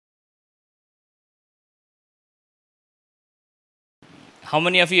How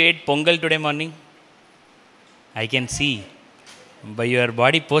many of you ate pongal today morning? I can see. By your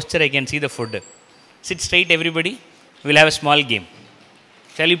body posture, I can see the food. Sit straight, everybody. We'll have a small game.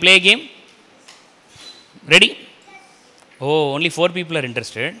 Shall we play a game? Ready? Oh, only 4 people are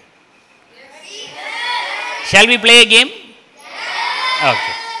interested. Shall we play a game?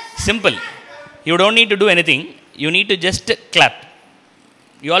 Okay. Simple. You don't need to do anything. You need to just clap.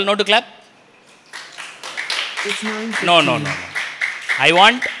 You all know to clap? No. I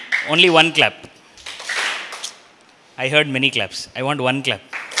want only one clap. I heard many claps. I want one clap.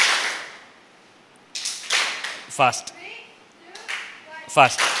 Fast.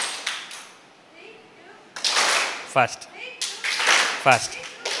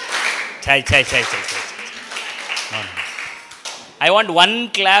 Chai. No. I want one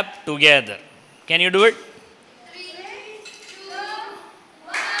clap together. Can you do it? 3, 2,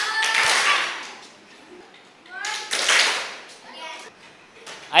 1.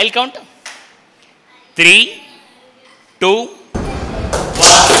 I'll count. 3, 2, 1.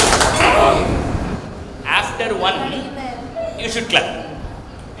 After 1, you should clap.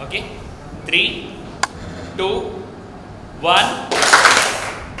 Okay? 3, 2, 1.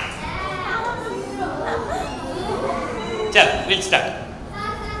 Chal, we'll start.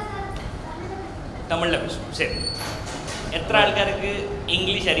 Tamil ശരി എത്ര ആൾക്കാർക്ക്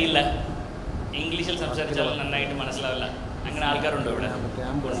English അറിയില്ല ഇംഗ്ലീഷിൽ സംസാരിച്ചാൽ നന്നായിട്ട് മനസ്സിലാവില്ല അങ്ങനെ ആൾക്കാരുണ്ടോ ഇവിടെ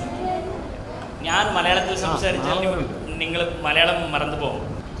ഞാൻ മലയാളത്തിൽ സംസാരിച്ചാൽ നിങ്ങൾ മലയാളം മറന്നു പോകും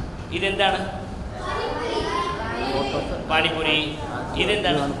ഇതെന്താണ് പാനിപൂരി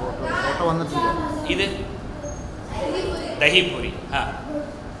ഇതെന്താണ് ഇത് ദഹിപൂരി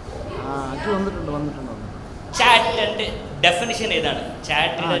ചാറ്റിൻ്റെ ഡെഫിനിഷൻ ഏതാണ്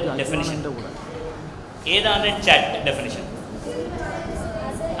ചാറ്റിൻ്റെ ഡെഫിനിഷൻ ഏതാണ് chat definition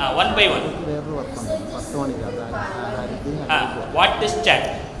one by one what is chat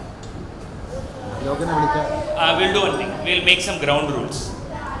we'll do one thing, we'll make some ground rules.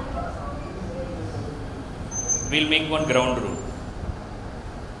 We'll make one ground rule.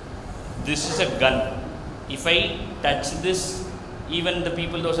 This is a gun. If I touch this, even the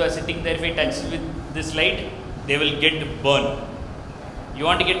people those who are sitting there, if I touch with this light, they will get burned. You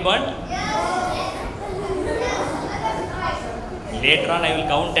want to get burned? Later on I will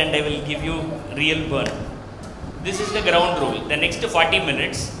count and I will give you real burn. This is the ground rule. The next 40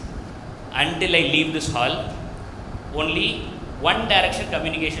 minutes until I leave this hall, only one direction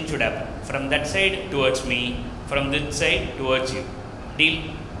communication should happen. From that side towards me, from this side towards you. Deal?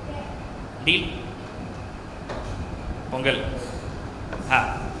 Deal? Pongal.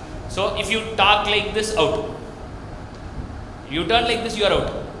 So if you talk like this, out. You turn like this, you are out.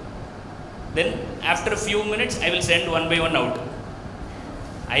 Then after a few minutes, I will send one by one out.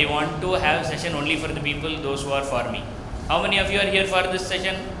 I want to have session only for the people, those who are for me. How many of you are here for this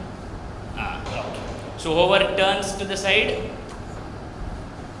session? Okay. So whoever turns to the side,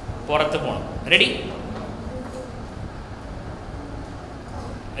 porathu ponam. Ready?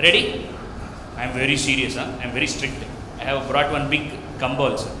 Ready? I am very serious. I am very strict. I have brought one big combo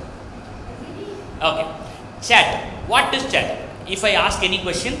also. Okay. Chat. What is chat? If I ask any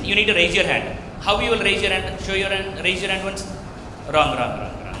question, you need to raise your hand. How you will raise your hand? Show your hand. Raise your hand once. Wrong.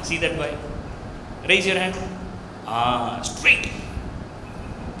 See that boy? Raise your hand. Straight.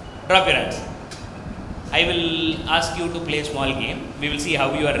 Drop your hands. I will ask you to play a small game. We will see how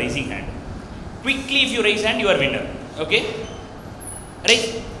you are raising hand. Quickly, if you raise hand, you are winner. Okay? Raise.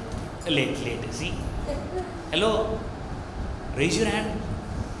 Late. See? Hello? Raise your hand.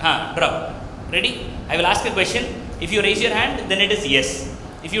 Drop. Ready? I will ask a question. If you raise your hand, then it is yes.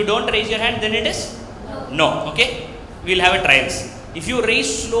 If you don't raise your hand, then it is no. Okay? We will have a trials. If you raise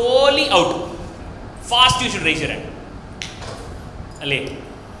slowly out, fast you should raise your hand. Late.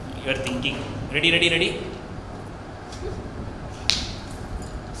 You are thinking. Ready?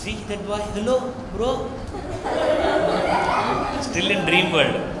 See that boy? Hello, bro. Still in dream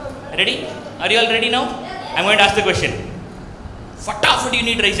world. Ready? Are you all ready now? I'm going to ask the question. Fatafat you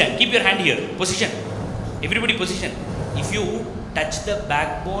need to raise hand. Keep your hand here. Position. Everybody position. If you touch the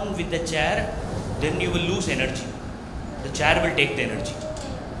backbone with the chair, then you will lose energy. The chair will take the energy.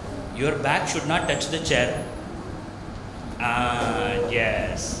 Your back should not touch the chair.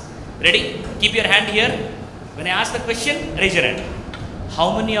 Yes. Ready? Keep your hand here. When I ask the question, raise your hand. How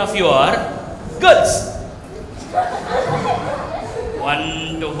many of you are girls?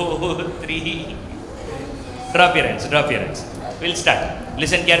 1, 2, 3. Drop your hands. We'll start.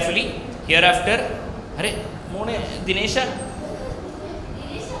 Listen carefully. Hereafter, Dinesha.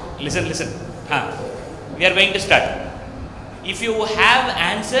 Listen. We are going to start. If you have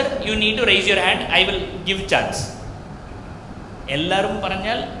answer, you need to raise your hand. I will give chance. Ellarum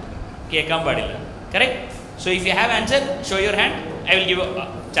paranjal kekkan padilla. Correct? So if you have answer, show your hand. I will give a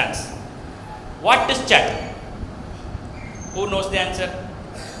chance. What is chat? Who knows the answer?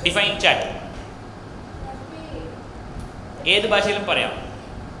 Define chat. ഏത് ഭാഷയിലും പറയാം.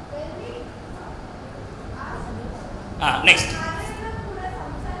 Next.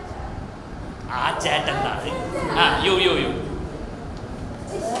 ആ chat എന്താണ്? You.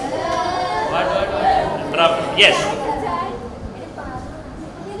 What? Drop. Yes.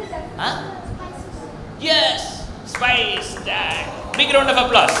 Yes. Spice chat. Big round of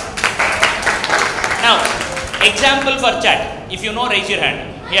applause. Now, example for chat. If you know, raise your hand.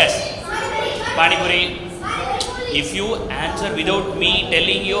 Yes. Pani Puri. If you answer without me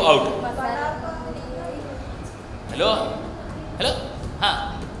telling you out. Hello?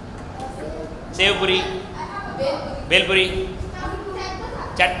 Sev Puri. Bel Puri.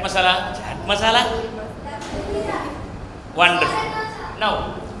 Chat masala. Wonderful. Now,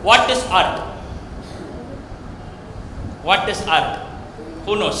 what is art? What is art?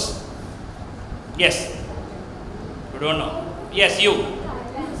 Who knows? Yes. You don't know. Yes, you.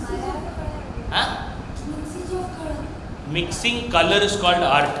 Mixing color is called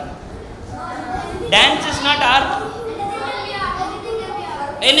art. Dance is not art.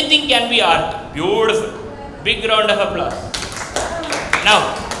 Anything can be art. Beautiful. Big round of applause. Now,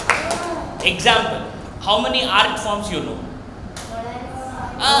 example. How many art forms you know?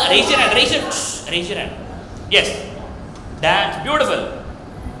 Raise your hand. Yes. Dance. Beautiful.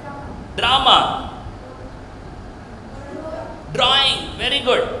 Drama. Drawing. Very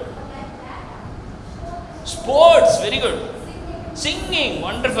good. Sports. Very good. Singing.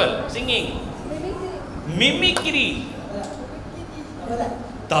 Wonderful. Singing. Mimicry.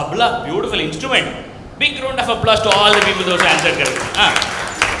 Tabla. Beautiful instrument. Big round of applause to all the people those answered correctly.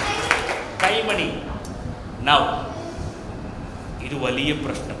 Kaimani. Now, it is a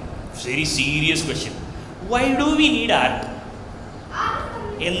very serious question. Why do we need art?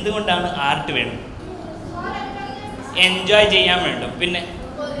 എന്തുകൊണ്ടാണ് art വേണം? Enjoy ചെയ്യാൻ വേണം. പിന്നെ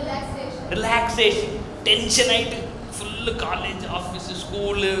relaxation. ടെൻഷനായിട്ട് full college, office,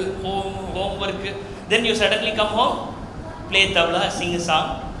 school, homework. Then you suddenly come home, play tabla, sing a song,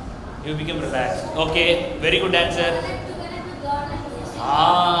 you become relaxed. Okay, very good answer.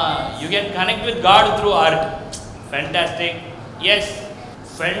 You can connect with God through art. Fantastic. Yes,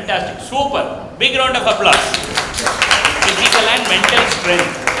 fantastic. Super. Big round of applause. Physical and mental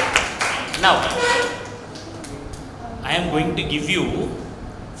strength. Now, I am going to give you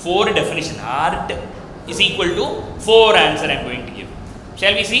 4 definitions. Art is equal to 4 answer I am going to give.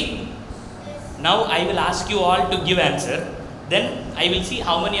 Shall we see? Now I will ask you all to give answer. Then I will see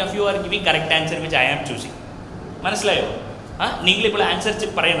how many of you are giving correct answer which I am choosing. മനസ്സിലായോ? നിങ്ങൾ ഇപ്പോൾ answer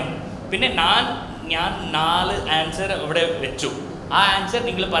പറയണം. പിന്നെ ഞാൻ 4 answer ഇവിടെ വെച്ചു. ആ answer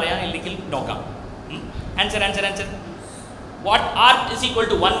നിങ്ങൾ പറയാനില്ലെങ്കിൽ നോക്കാം. Answer. What art is equal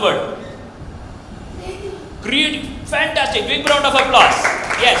to? One word. Creative. Fantastic. Big round of applause.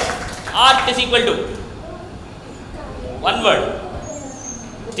 Yes. Art is equal to one word.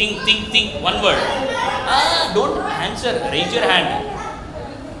 Think. One word. Don't answer. Raise your hand.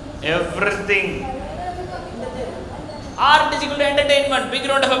 Everything. Art is equal to entertainment. Big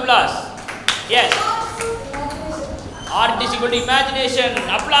round of applause. Yes. Art is equal to imagination.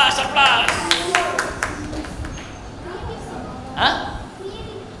 Applause.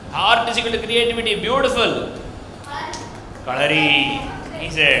 Art is equal to creativity. Beautiful. Coloring. He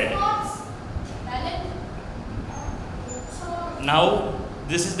said. Now,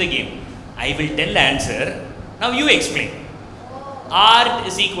 this is the game. I will tell the answer. Now you explain. Art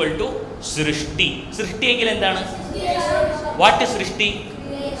is equal to Srishti. Srishti ekil endana? What is Srishti?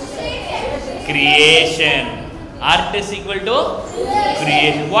 Creation. Art is equal to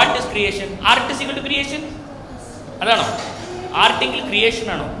creation. What is creation? Art is equal to creation. Adano. Art equal creation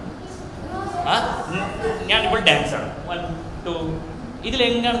ano? ഞാൻ ഇപ്പോൾ dance ആണ്. 1 2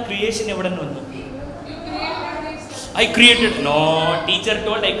 ഇതിലെങ്ങാണ് creation എവിടെ നിന്ന് വന്നു? I created. No, teacher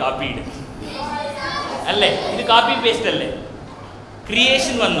told I copied. അല്ലേ? ഇത് copy paste അല്ലേ?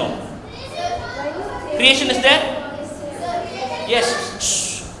 Creation വന്നോ? Creation is there? Yes.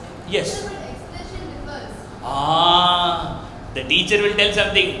 The teacher will tell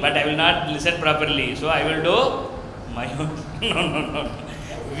something, but I will not listen properly. So I will do my own. No.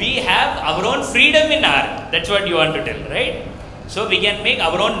 We have our own freedom in art. That's what you want to tell, right? So we can make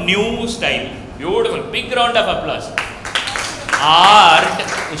our own new style. Beautiful. Big round of applause. Art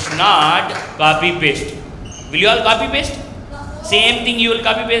is not copy paste. Will you all copy paste? Same thing you will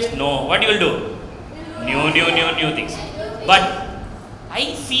copy paste? No. What you will do? New things. But I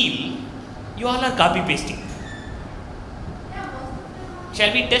feel you all are copy pasting.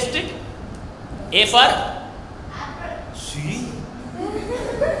 Shall we test it? A for? See?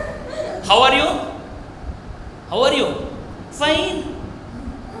 How are you? How are you? Fine.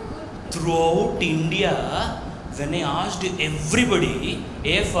 Throughout India, when I asked everybody,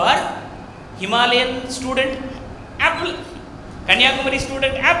 A for Himalayan student, apple. Kanyakumari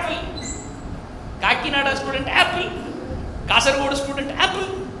student, apple. Kakinada student, apple. Kasaragod student,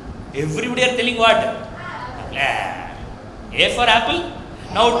 apple. Everybody are telling what? A for apple.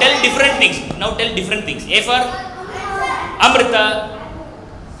 Now tell different things. Now tell different things. A for Amrita,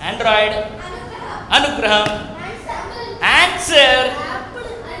 Android, Anugraham. Answer.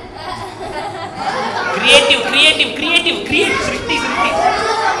 Creative. Srishti.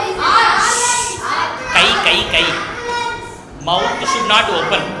 Kai. Mouth should not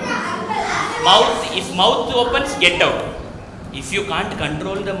open. If mouth opens, get out. If you can't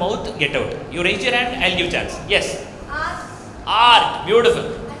control the mouth, get out. You raise your hand, I'll give chance. Yes. Art. Beautiful.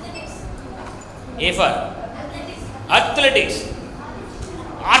 A for athletics.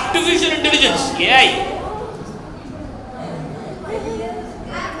 Artificial intelligence. AI.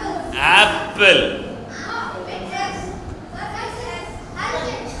 Apple.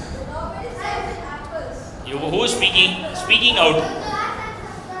 You who is speaking? Speaking out.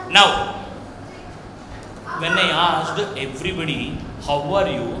 Now, when I asked everybody, how are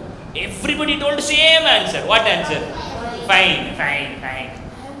you? Everybody told same answer. What answer? Fine.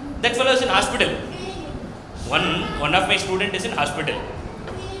 That fellow is in hospital. One of my students is in hospital.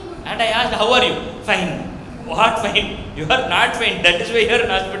 And I asked, how are you? Fine. What fine? You are not fine. That is why you are in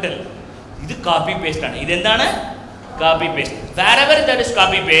hospital. This is copy paste. This is copy paste. Wherever there is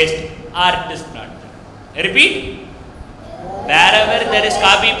copy paste, art is not. Repeat. Wherever there is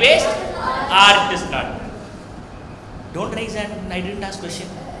copy paste, art is not. Don't raise hand. I didn't ask question.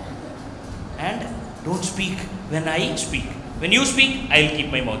 And don't speak when I speak. When you speak, I will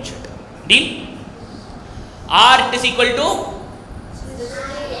keep my mouth shut. Deal? Art is equal to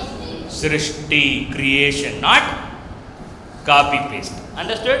Srishti, creation, not copy paste.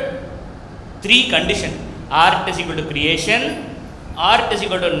 Understood? 3 conditions. Art is equal to creation, art is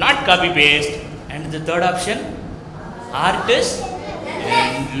equal to not copy paste, and the third option, art is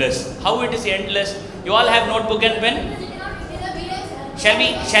endless. How it is endless? You all have notebook and pen? Shall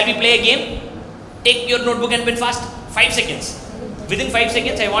we play a game? Take your notebook and pen fast. 5 seconds. Within 5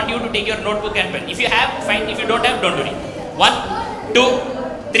 seconds, I want you to take your notebook and pen. If you have, fine. If you don't have, don't worry. 1, 2,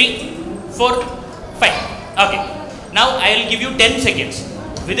 3, 4, 5. Okay. Now I will give you 10 seconds.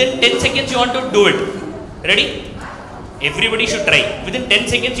 Within 10 seconds, you want to do it. Ready? Everybody should try. Within 10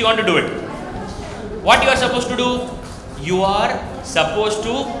 seconds, you want to do it. What you are supposed to do? You are supposed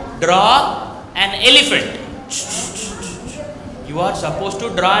to draw an elephant. You are supposed to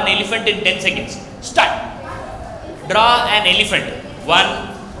draw an elephant in 10 seconds. Start. Draw an elephant.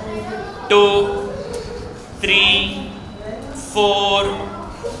 1, 2, 3, 4,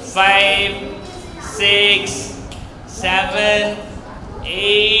 5, 6, 7,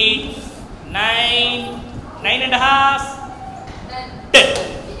 8, 9, 9 and a half,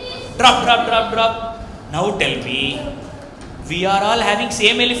 10. Drop. Now tell me, we are all having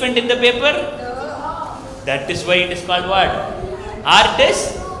same elephant in the paper? That is why it is called what? Art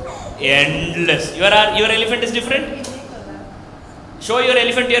is endless. Your elephant is different? Show your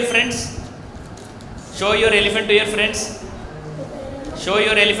elephant to your friends. Show your elephant to your friends. Show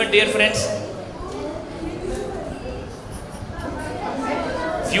your elephant to your friends.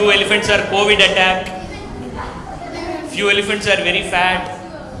 Few elephants are COVID attack. Few elephants are very fat.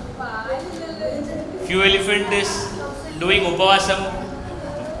 Few elephant is doing upavasam.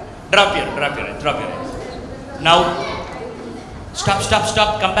 Drop your hands. Now,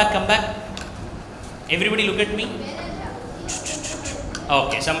 stop. Come back. Everybody look at me.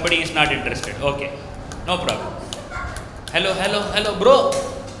 Okay, somebody is not interested. Okay, no problem. Hello, bro.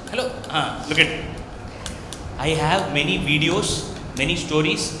 Hello. Look at me. I have many videos, many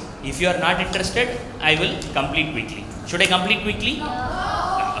stories. If you are not interested, I will complete quickly. Should I complete quickly?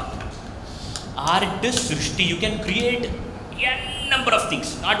 Art is Srishti. You can create n number of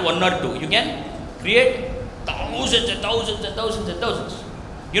things, not 1 or 2. You can create thousands and thousands.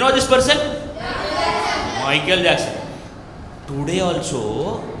 You know this person? Michael Jackson. Today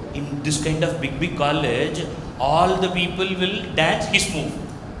also, in this kind of big college, all the people will dance his move.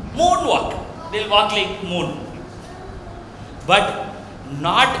 Moonwalk. They'll walk like moon. But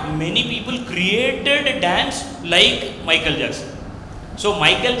not many people created a dance like Michael Jackson. So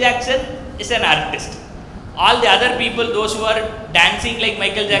Michael Jackson is an artist. All the other people, those who are dancing like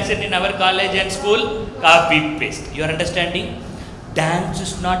Michael Jackson in our college and school, copy paste. You are understanding? Dance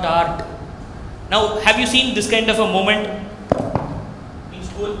is not art. Now, have you seen this kind of a moment?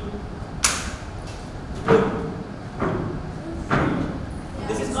 Full.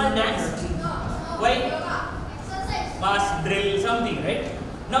 This is called dance. Why? Mass, drill, something, right?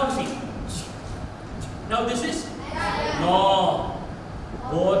 Now see. Now this is? No.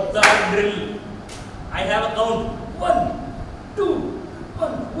 Both are drill. I have a count. 1, 2,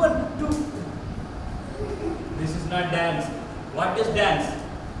 1, 1, 2. This is not dance. What is dance?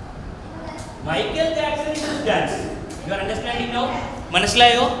 Michael Jackson is dance. You are understanding now?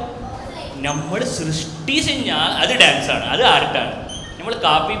 മനസ്സിലായോ? നമ്മൾ സൃഷ്ടി കഴിഞ്ഞാൽ അത് ഡാൻസാണ്, അത് ആർട്ടാണ്. നമ്മൾ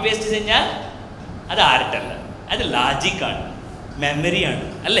കാപ്പി paste കഴിഞ്ഞാൽ അത് ആർട്ടല്ല, അത് ലാജിക്കാണ്, മെമ്മറിയാണ്,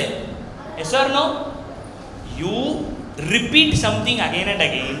 അല്ലേ? Yes or no? You repeat something again and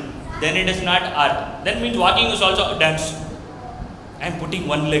again, then it is not art. That means walking is also a dance. I am putting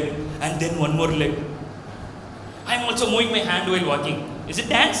one leg and then one more leg. I am also moving my hand while walking. Is it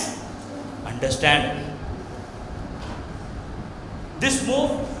dance? Understand? This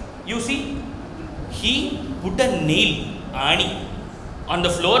move, you see, he put a nail, Ani, on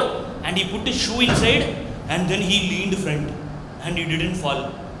the floor and he put his shoe inside and then he leaned front and he didn't fall.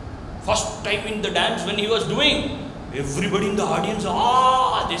 First time in the dance when he was doing, everybody in the audience,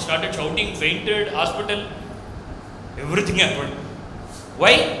 they started shouting, fainted, hospital, everything happened.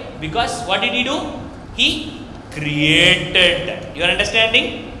 Why? Because what did he do? He created. You are understanding?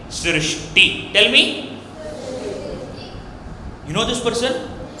 Srishti. Tell me. You know this person?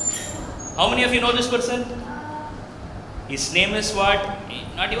 How many of you know this person? His name is what?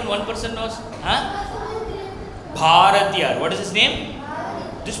 Not even one person knows. Huh? Bharatiyar. What is his name?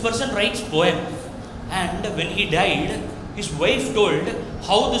 This person writes poem. And when he died, his wife told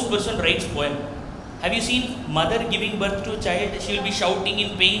how this person writes poem. Have you seen mother giving birth to a child? She will be shouting in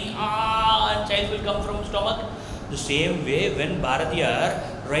pain. And child will come from stomach. The same way when Bharatiyar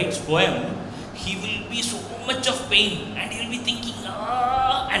writes poem, he will be so much of pain and he will be thinking,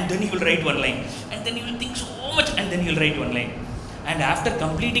 and then he will write one line. And then he will think so much and then he will write one line. And after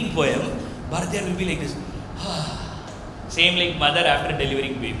completing poem, Bharatiyar will be like this. Same like mother after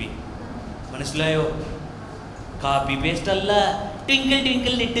delivering baby. Manislayo? Copy paste alla. Twinkle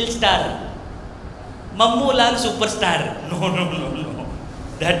twinkle little star. Mammu lal superstar. No.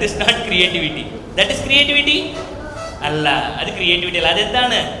 That is not creativity. That is creativity? Allah. That is creativity. That is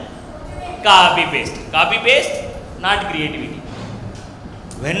copy paste. Copy paste, not creativity.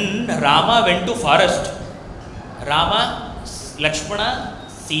 When Rama went to forest, Rama, Lakshmana,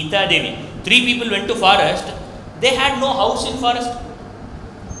 Sita Devi, 3 people went to forest. They had no house in forest.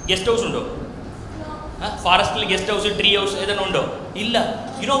 Guest house undo. Forest guest house, tree house, edana undo. Illa.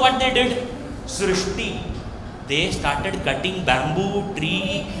 You know what they did? Srishti. They started cutting bamboo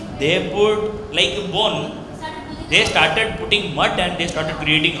tree. They put like a bone. They started putting mud and they started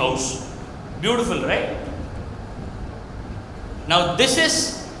creating house. Beautiful, right? Now this is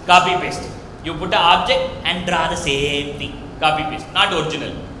copy paste. You put an object and draw the same thing. Copy paste, not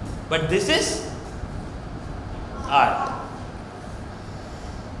original. But this is art.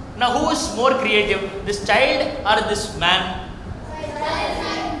 Now who is more creative? This child or this man?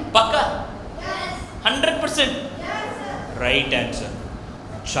 Pakka? 100%? Right answer.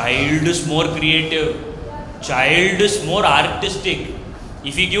 Child is more creative. Child is more artistic.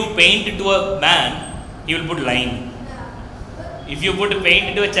 If you give paint to a man, he will put line. If you put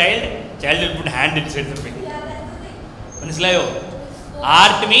paint to a child, child will put hand inside the paint. Manislayo?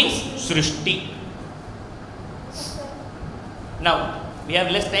 Art means Srishti. Now, we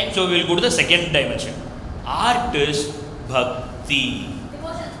have less time, so we will go to the second dimension. Art is bhakti.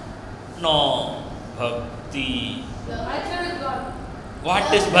 No, bhakti.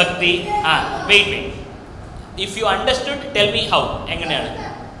 What is bhakti? Wait. If you understood, tell me how.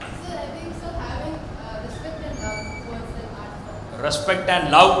 Respect and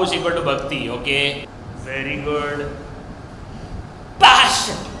love is equal to bhakti. Okay. Very good.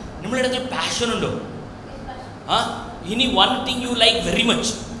 Passion. Passion undo. Any one thing you like very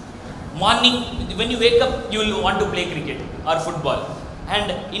much. Morning, when you wake up, you will want to play cricket or football.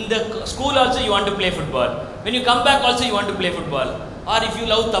 And in the school also you want to play football. When you come back also you want to play football. Or if you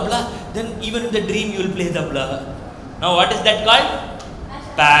love tabla, then even in the dream you will play tabla. Now what is that called?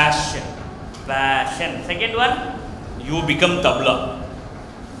 Passion. Passion. Second one, you become tabla.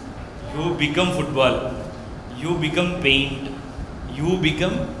 You become football. You become paint. You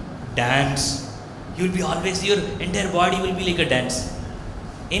become dance. You will be always, your entire body will be like a dance.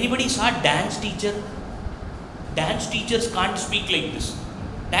 Anybody saw dance teacher? Dance teachers can't speak like this.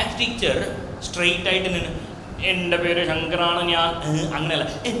 Dance teacher straight eyed and have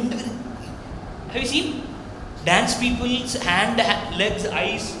you seen? Dance people's hand, legs,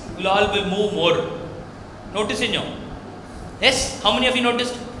 eyes will all will move more. Notice in you. Yes, how many of you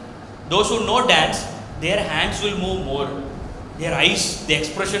noticed? Those who know dance, their hands will move more. Their eyes, the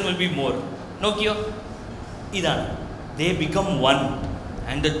expression will be more. No kyo? Idana. They become one.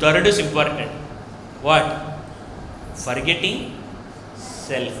 And the third is important. What? Forgetting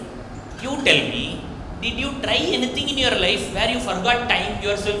self. You tell me, did you try anything in your life where you forgot time,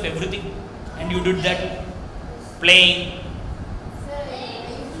 yourself, everything? And you did that? Playing.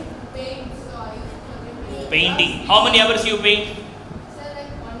 Painting. How many hours you paint?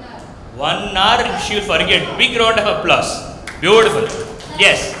 1 hour she will forget. Big round of applause. Beautiful.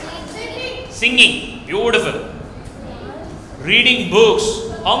 Yes. Singing. Beautiful. Reading books.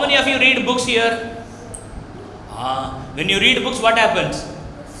 How many of you read books here? When you read books, what happens?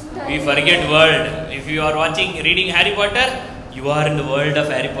 We forget world. If you are reading Harry Potter, you are in the world of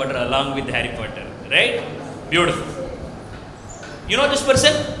Harry Potter along with Harry Potter. Right? Beautiful. You know this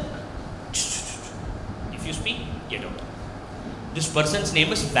person? If you speak, get out. This person's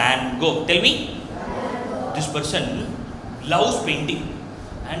name is Van Gogh. Tell me. This person loves painting.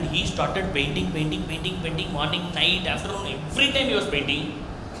 And he started painting, morning, night, afternoon, every time he was painting.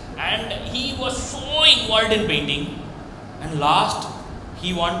 And he was so involved in painting. And last,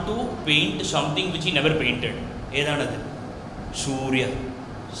 he wanted to paint something which he never painted. Surya,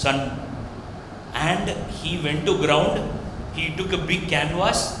 sun. And he went to ground. He took a big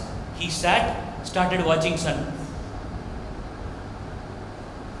canvas. He sat, started watching sun.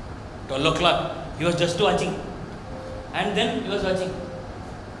 12 o'clock, he was just watching. And then he was watching.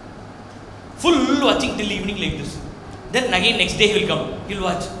 Full watching till evening like this. Then again next day he will come. He will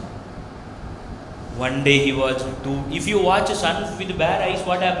watch. One day he watched, two. If you watch a sun with bare eyes,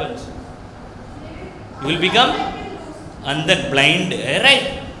 what happens? You will become blind,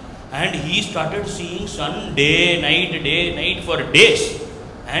 right? And he started seeing sun day, night for days.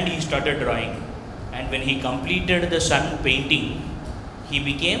 And he started drawing. And when he completed the sun painting, he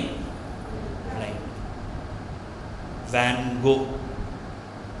became blind. Van Gogh.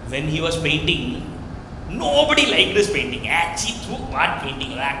 When he was painting, nobody liked his painting. Actually, through what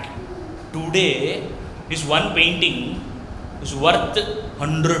painting? Today, his one painting is worth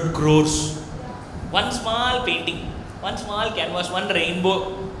 100 crores. One small painting, one small canvas, one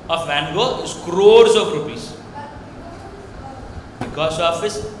rainbow of Van Gogh is crores of rupees. Because of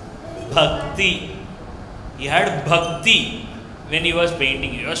his bhakti. He had bhakti when he was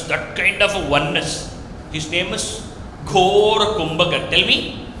painting. He was that kind of a oneness. His name is Ghor Kumbhakar. Tell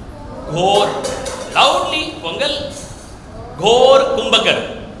me. Ghor. Loudly. Pongal. Ghor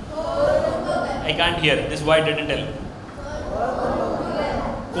Kumbhakar. I can't hear. This boy didn't tell.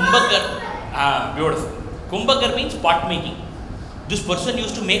 Kumbhakar. Beautiful. Kumbhakar means pot making. This person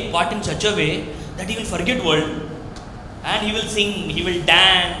used to make pot in such a way that he will forget world. And he will sing, he will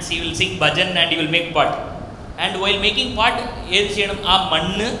dance, he will sing bhajan and he will make pot. And while making pot,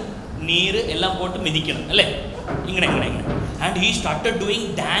 mannu, neer, ellam pottu midikkanum. And he started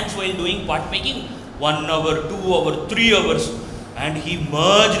doing dance while doing pot making. 1 hour, 2 hours, 3 hours. And he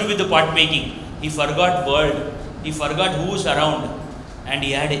merged with the pot making. He forgot world. He forgot who's around. And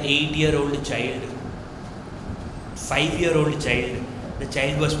he had an 8-year-old child. 5-year-old child. The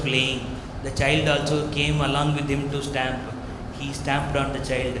child was playing. The child also came along with him to stamp. He stamped on the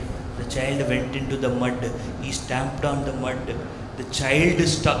child. The child went into the mud. He stamped on the mud. The child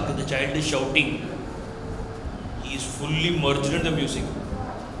is stuck. The child is shouting. He is fully merged in the music.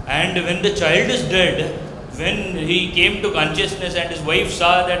 And when the child is dead, when he came to consciousness and his wife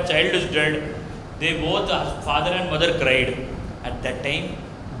saw that child is dead, they both, father and mother, cried. At that time,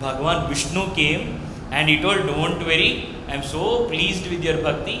 Bhagavan Vishnu came and he told, don't worry, I am so pleased with your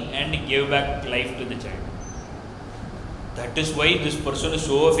bhakti, and he gave back life to the child. That is why this person is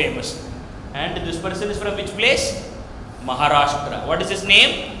so famous. And this person is from which place? Maharashtra. What is his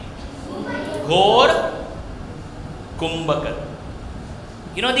name? Ghor Kumbhakar.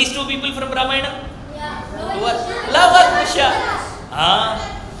 You know these two people from Ramayana?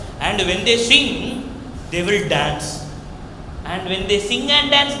 And when they sing, they will dance. And when they sing and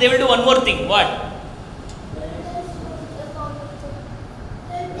dance, they will do one more thing. What?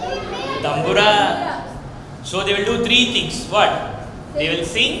 Tambura. So they will do 3 things. What? They will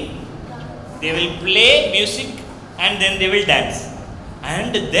sing, they will play music, and then they will dance.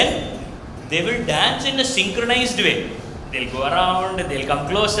 And then they will dance in a synchronized way. They'll go around, they'll come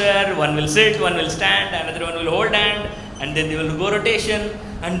closer, one will sit, one will stand, another one will hold hand, and then they will go rotation,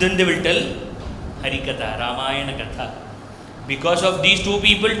 and then they will tell Harikatha, Ramayana Katha. Because of these two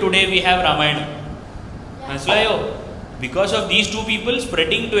people, today we have Ramayana. Because of these two people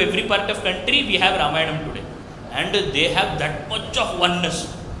spreading to every part of country, we have Ramayana today. And they have that much of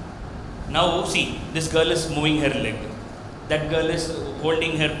oneness. Now see, this girl is moving her leg. That girl is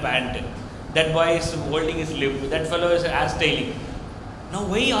holding her pant. That boy is holding his lip. That fellow is hair styling. Now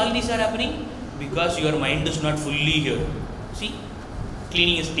why all these are happening? Because your mind is not fully here. See?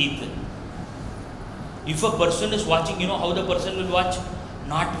 Cleaning his teeth. If a person is watching, you know how the person will watch?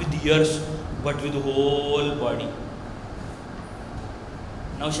 Not with ears, but with the whole body.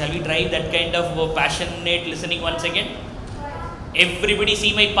 Now shall we try that kind of passionate listening once again? Everybody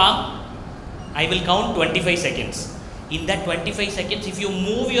see my palm? I will count 25 seconds. In that 25 seconds, if you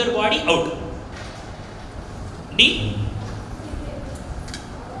move your body, out. D.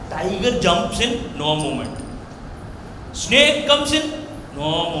 Tiger jumps in, no movement. Snake comes in, no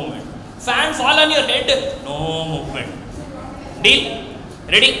movement. Fan fall on your head, no movement. Deal?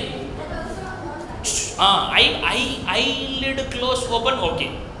 Ready? Eyelid close, open,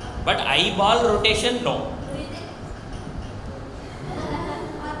 okay. But eyeball rotation, no.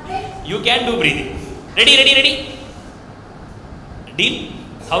 You can do breathing. Ready? Deal?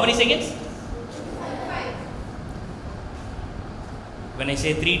 How many seconds? When I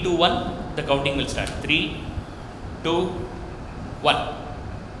say 3, 2, 1, the counting will start. 3, 2, 1.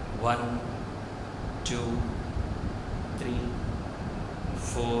 1, 2, 3,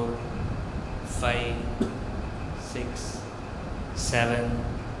 4, 5, 6, 7,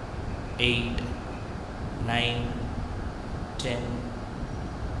 8, 9, 10,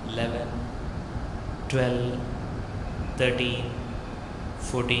 11, 12, 13,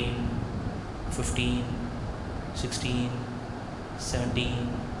 14, 15, 16, 17,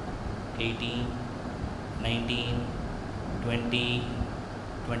 18, 19, 20,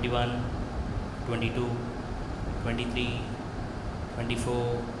 21, 22, 23,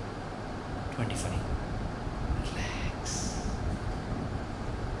 24, 25. Relax.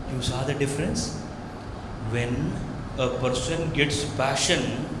 You saw the difference? When a person gets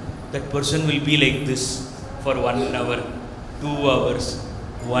passion, that person will be like this for 1 hour, 2 hours,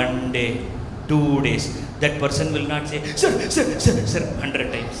 1 day, 2 days. That person will not say, sir,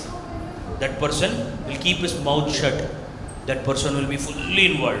 100 times. That person will keep his mouth shut. That person will be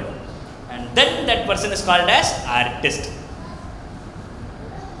fully involved. And then that person is called as artist.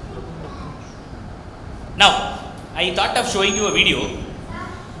 Now, I thought of showing you a video,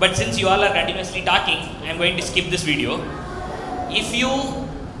 but since you all are continuously talking, I am going to skip this video. If you,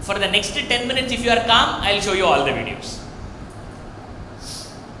 for the next 10 minutes, if you are calm, I will show you all the videos.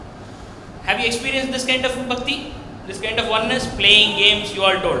 Have you experienced this kind of bhakti? This kind of oneness? Playing games, you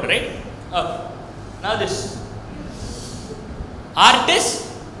all told, right? Now this. Art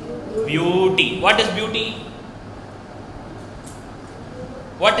is beauty. What is beauty?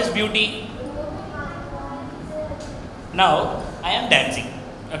 What is beauty? Now, I am dancing.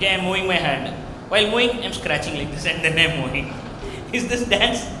 Okay, I am moving my hand. While moving, I am scratching like this and then I am moving. Is this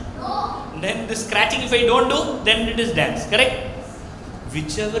dance? No. Then this scratching, if I don't do, then it is dance. Correct?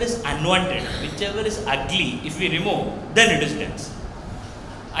 Whichever is unwanted, whichever is ugly, if we remove, then it is dance.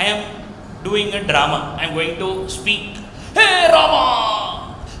 I am doing a drama. I am going to speak. Hey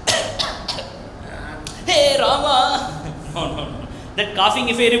Rama! Hey Rama! No. That coughing,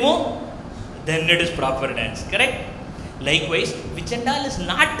 if I remove, then it is proper dance. Correct? Likewise, which and all is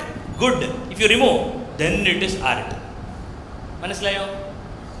not good, if you remove, then it is art. Manaslayo?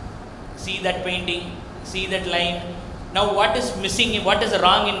 See that painting, see that line. Now what is missing, what is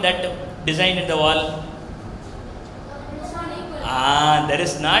wrong in that design in the wall? There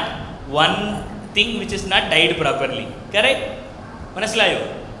is not one thing which is not dyed properly. Correct?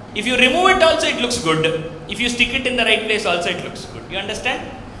 Manaslayo? If you remove it also, it looks good. If you stick it in the right place also, it looks good. You understand?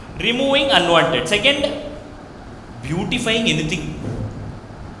 Removing unwanted. Second, beautifying anything.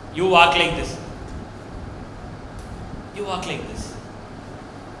 You walk like this. You walk like this.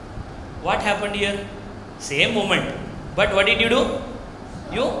 What happened here? Same moment. But what did you do?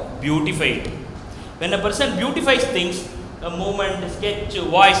 You beautify it. When a person beautifies things, a movement, a sketch, a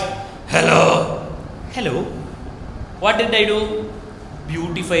voice, hello. What did I do?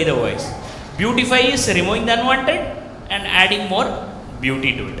 Beautify the voice. Beautify is removing the unwanted and adding more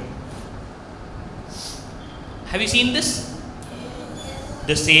beauty to it. Have you seen this?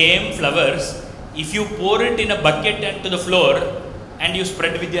 The same flowers, if you pour it in a bucket and to the floor and you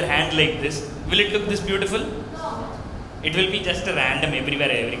spread with your hand like this, will it look this beautiful? No. It will be just a random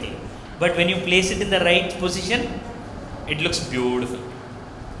everywhere, everything. But when you place it in the right position, it looks beautiful.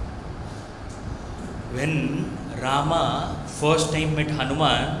 When Rama first time met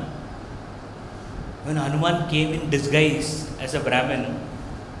Hanuman, when Hanuman came in disguise as a Brahmin,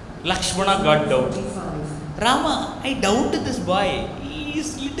 Lakshmana got doubt. Rama, I doubt this boy. He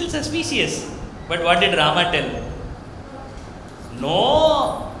is little suspicious. But what did Rama tell?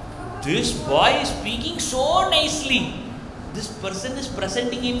 No, this boy is speaking so nicely. this person is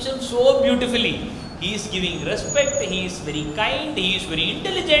presenting himself so beautifully. He is giving respect, he is very kind, he is very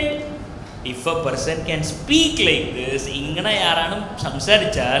intelligent. If a person can speak like this, ingana yaranum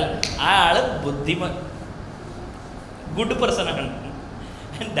samsarichal, ayalu buddhiman, good person.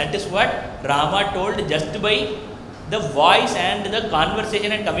 And that is what Rama told just by the voice and the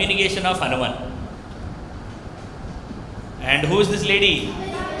conversation and communication of Hanuman. And who is this lady?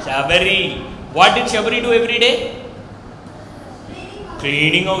 Shabari. What did Shabari do every day?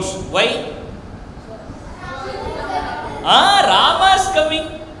 Cleaning house. Why? Rama is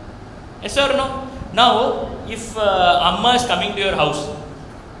coming. Yes or no? Now, if Amma is coming to your house,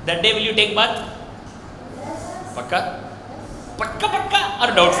 that day will you take bath? Pakka? Pakka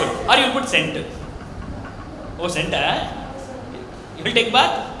or doubtful? Or you will put scent? Oh, scent, you will take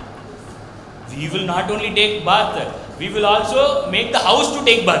bath? We will not only take bath, we will also make the house to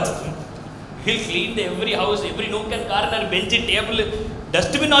take bath. We will clean every house, every nook and corner, bench, table,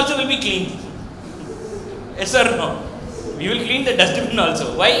 dustbin also will be cleaned. Yes or no? We will clean the dustbin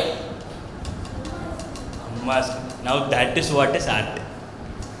also. Why? Must. Now that is what is art.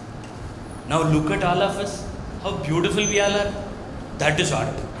 Now look at all of us. How beautiful we all are. That is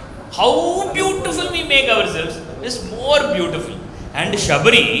art. How beautiful we make ourselves is more beautiful. And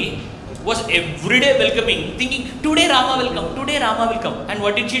Shabari was every day welcoming, thinking, today Rama will come, today Rama will come. And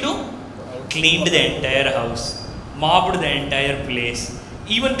what did she do? Cleaned the entire house, mopped the entire place,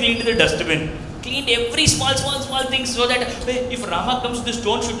 even cleaned the dustbin, cleaned every small thing so that if Rama comes, the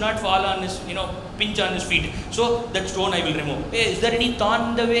stone should not fall on his, pinch on his feet. So that stone I will remove. Hey, is there any thorn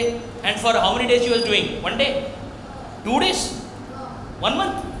in the way? And for how many days she was doing? 1 day? 2 days? 1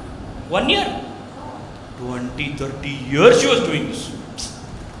 month? 1 year? 20, 30 years she was doing this.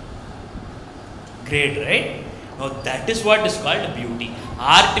 Great, right? Now that is what is called beauty.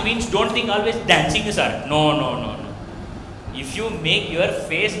 Art means, don't think always dancing is art. No. If you make your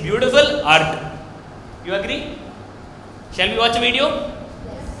face beautiful, art. You agree? Shall we watch a video?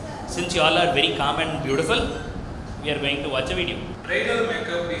 Yes, since you all are very calm and beautiful, we are going to watch a video. Bridal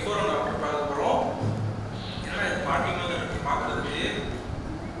makeup before and after பார்க்கறோம். என்ன பாட்டிங்க பார்க்கிறது.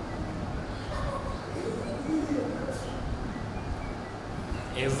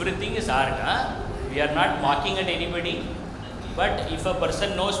 Everything is art, We are not mocking at anybody, but if a person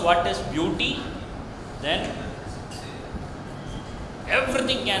knows what is beauty, then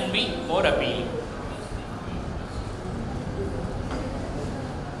everything can be more appealing.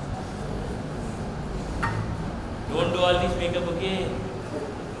 Don't do all this makeup, okay?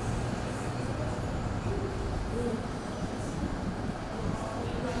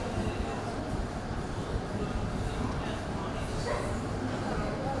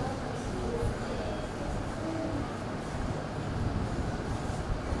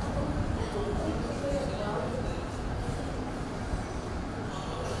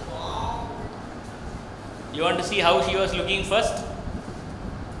 You want to see how she was looking first?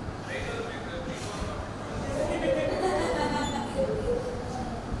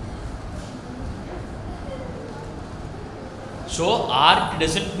 So art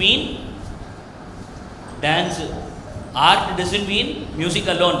doesn't mean dance. Art doesn't mean music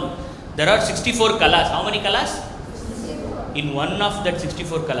alone. There are 64 colors. How many colors? 64. In one of that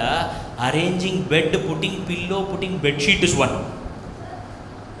 64 color, arranging bed, putting pillow, putting bed sheet is one.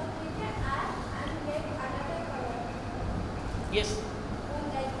 Yes.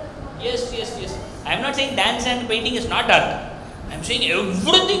 I am not saying dance and painting is not art. I am saying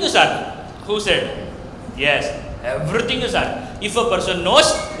everything is art. Who said? Yes, everything is art. If a person knows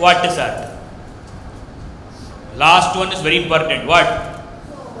what is art. Last one is very important. What?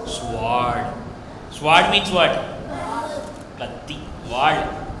 Sword. Sword means what? Katti. Word.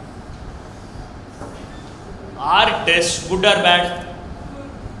 Art is good or bad?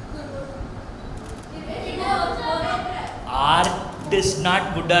 Art is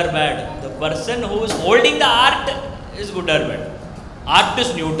not good or bad. The person who is holding the art is good or bad. Art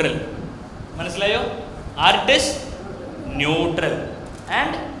is neutral. Manasalayo? Art is neutral.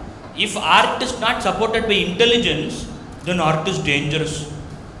 And if art is not supported by intelligence, then art is dangerous.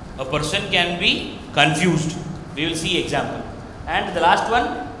 A person can be confused. We will see example. And the last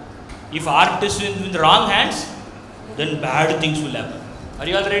one, if art is in the wrong hands, then bad things will happen. Are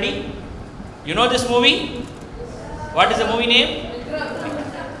you all ready? You know this movie? What is the movie name?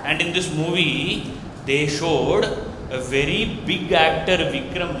 And in this movie, they showed a very big actor,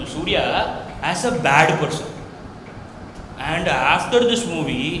 Vikram Surya, as a bad person. And after this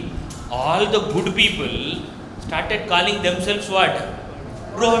movie, all the good people started calling themselves what?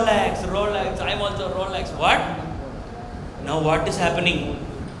 Rolex, I'm also Rolex. What? Now what is happening?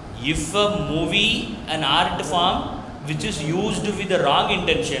 If a movie, an art form which is used with the wrong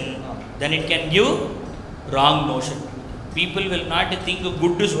intention, then it can give wrong notion. People will not think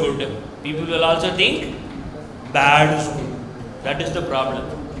good is good. People will also think bad is good. That is the problem.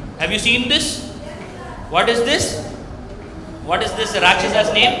 Have you seen this? What is this? What is this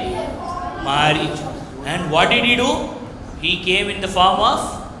Rakshasa's name? Marich. And what did he do? He came in the form of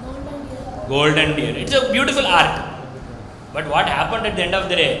golden deer. It's a beautiful art. But what happened at the end of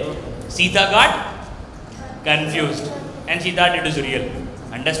the day? Sita got confused and she thought it is real.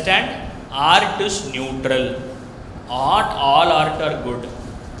 Understand? Art is neutral. Not all art are good.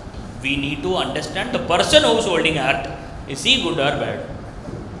 We need to understand the person who is holding art. Is he good or bad?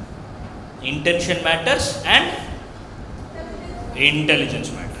 Intention matters and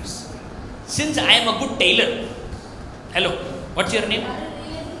intelligence matters. Since I am a good tailor. Hello, what's your name?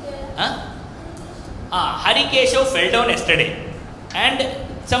 Huh? Hari Keshav fell down yesterday and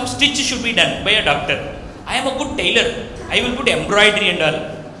some stitch should be done by a doctor. I am a good tailor. I will put embroidery and all.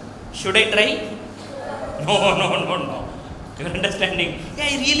 Should I try? No. You are understanding? Yeah,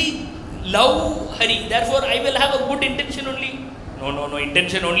 I really love Hari. Therefore, I will have a good intention only. No.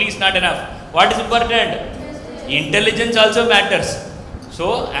 Intention only is not enough. What is important? Intelligence also matters.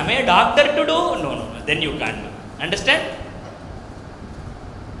 So, am I a doctor to do? No. Then you can't do. Understand?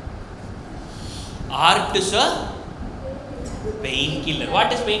 Art is a painkiller.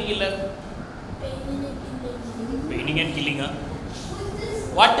 What is painkiller? Paining and killing.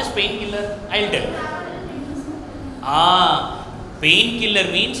 What is painkiller? I'll tell.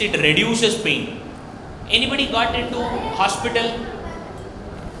 Painkiller means it reduces pain. Anybody got into hospital?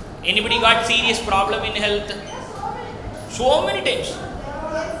 Anybody got serious problem in health? So many times.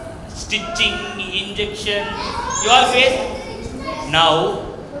 Stitching, injection, you all face. Now,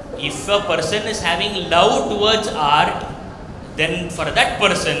 if a person is having love towards art, then for that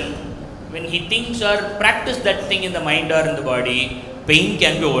person, when he thinks or practice that thing in the mind or in the body, pain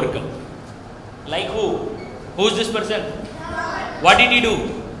can be overcome. Like who? Who is this person? What did he do?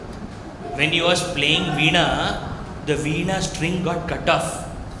 When he was playing veena, the veena string got cut off.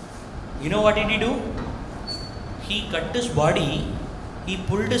 You know what did he do? He cut his body, he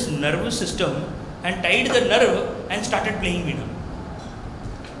pulled his nervous system and tied the nerve and started playing veena.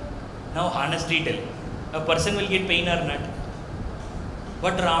 Now honestly tell, a person will get pain or not?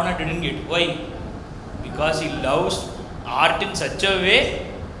 But Ravana didn't get. Why? Because he loves art in such a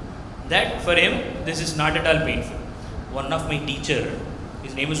way that for him this is not at all painful. One of my teacher,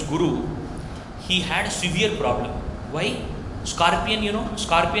 his name is Guru, he had a severe problem. Why? Scorpion, you know?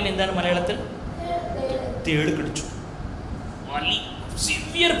 Scorpion in the Malayalam? Only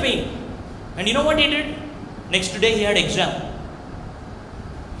severe pain. And you know what he did? Next day he had exam.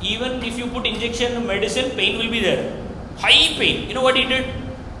 Even if you put injection medicine, pain will be there. High pain. You know what he did?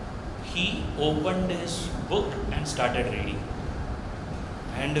 He opened his book and started reading.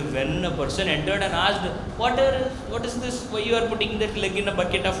 And when a person entered and asked, what is this? Why you are putting that leg in a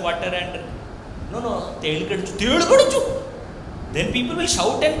bucket of water? And no, then people will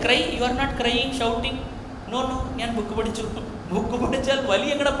shout and cry. You are not crying, shouting. No, I book padichu. Book padichal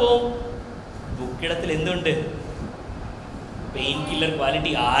vali angada po. Book kedathil endunde. Painkiller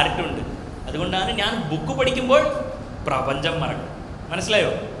quality art undu. അതുകൊണ്ടാണ് ഞാൻ book പഠിക്കുമ്പോൾ പ്രപഞ്ചം മറക്കും.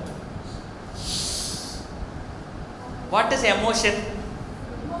 മനസ്സിലായോ? What is emotion?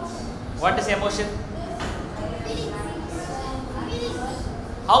 What is emotion?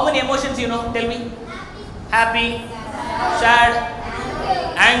 How many emotions you know? Tell me. Happy, sad,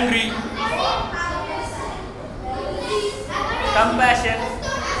 angry, compassion,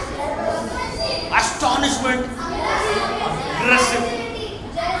 astonishment, aggressive,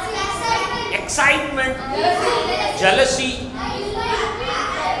 excitement, jealousy.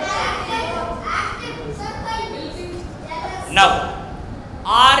 Now,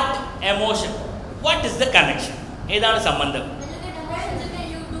 art, emotion. What is the connection? Edana sambandham.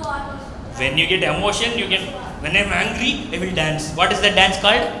 When you get emotion, you get. When I am angry, I will dance. What is that dance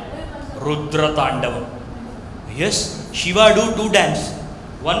called? Rudra Tandavam. Yes, Shiva do two dance.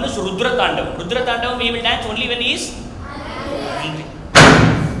 One is Rudra Tandavam. Rudra Tandavam he will dance only when he is angry.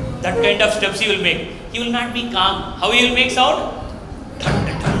 That kind of steps he will make. He will not be calm. How he will make sound?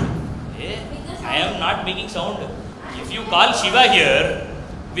 I am not making sound. If you call Shiva here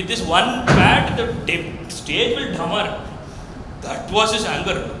with this one bat, the stage will drummer. That was his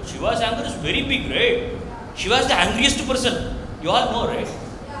anger. Shiva's anger is very big, right? Shiva is the angriest person. You all know, right?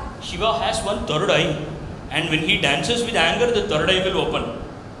 Shiva has one third eye. And when he dances with anger, the third eye will open.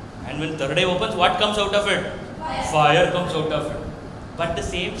 And when third eye opens, what comes out of it? Fire comes out of it. But the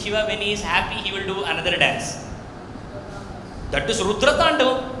same Shiva, when he is happy, he will do another dance. That is Rudra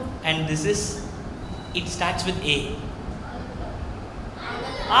Tandavam. And this is, it starts with A.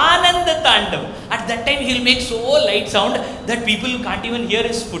 Ananda Tandam. At that time he will make so light sound that people can't even hear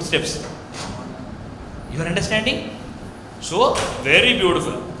his footsteps. You are understanding? So very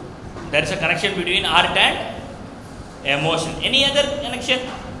beautiful. There is a connection between art and emotion. Any other connection?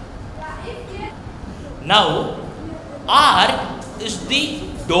 Now, art is the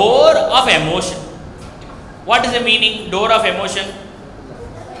door of emotion. What is the meaning? Door of emotion.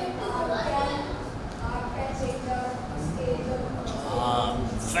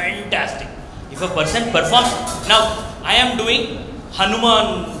 Fantastic. If a person performs, now I am doing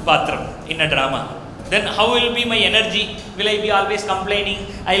Hanuman Patram in a drama. Then how will be my energy? Will I be always complaining?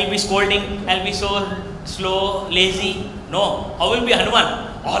 I will be scolding. I will be so slow, lazy. No. How will be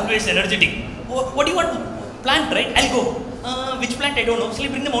Hanuman? Always energetic. What do you want? Plant, right? I'll go. Which plant? I don't know. Shall I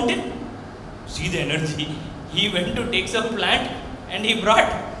bring the mountain? See the energy. He went to take some plant and he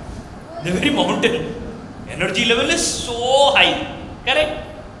brought the very mountain. Energy level is so high. Correct?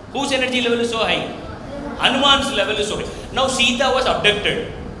 Whose energy level is so high? Hanuman's level is so high. Now Sita was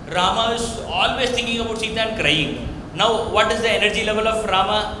abducted. Rama is always thinking about Sita and crying. Now what is the energy level of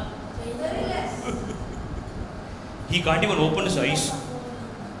Rama? He can't even open his eyes.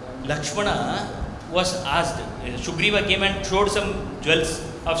 Lakshmana was asked, Sugriva came and showed some jewels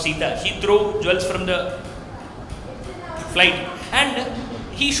of Sita. He threw jewels from the flight and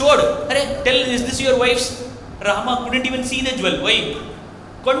he showed, tell, is this your wife's? Rama couldn't even see the jewel. Why?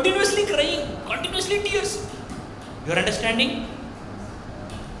 Continuously crying, continuously tears. You are understanding?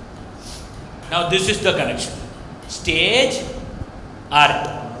 Now this is the connection. Stage, art.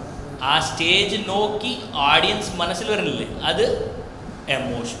 A stage no ki audience manasil varanille. Adu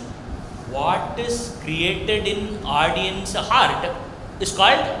emotion. What is created in audience heart is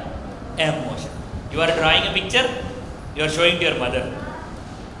called emotion. You are drawing a picture, you are showing to your mother.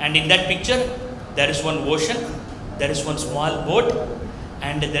 And in that picture, there is one ocean, there is one small boat,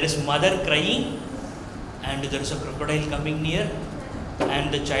 and there is mother crying, and there is a crocodile coming near,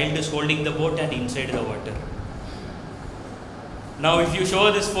 and the child is holding the boat and inside the water. Now if you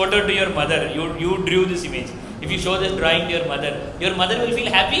show this photo to your mother, you drew this image. If you show this drawing to your mother will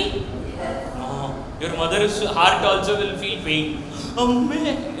feel happy? No. Your mother's heart also will feel pain.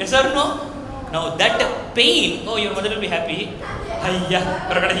 Yes or no? Now that pain, your mother will be happy.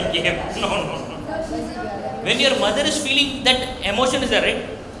 Crocodile came. No. When your mother is feeling that emotion is there, right?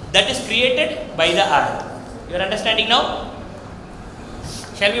 That is created by the art. You are understanding now?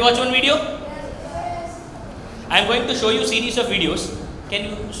 Shall we watch one video? I am going to show you series of videos. Can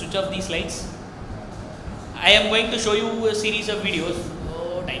you switch off these slides? I am going to show you a series of videos.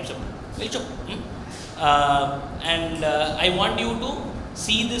 Oh, time's up. I want you to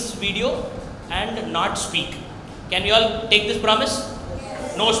see this video and not speak. Can we all take this promise?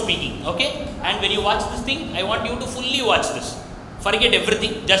 No speaking, okay? And when you watch this thing, I want you to fully watch this. Forget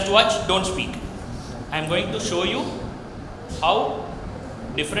everything, just watch, don't speak. I am going to show you how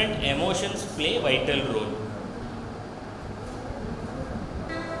different emotions play a vital role.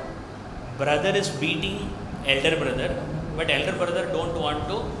 Brother is beating elder brother, but elder brother don't want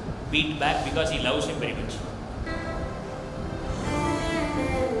to beat back because he loves him very much.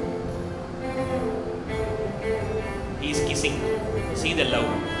 He is kissing. See the love.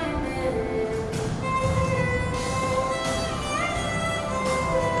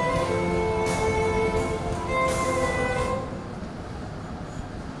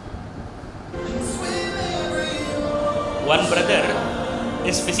 One brother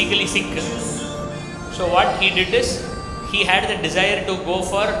is physically sick. So what he did is, he had the desire to go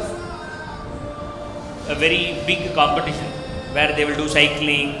for a very big competition where they will do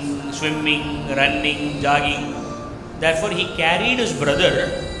cycling, swimming, running, jogging. Therefore, he carried his brother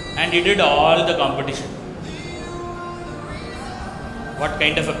and he did all the competition. What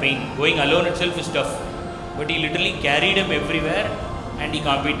kind of a pain? Going alone itself is tough. But he literally carried him everywhere and he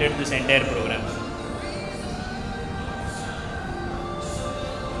completed this entire program.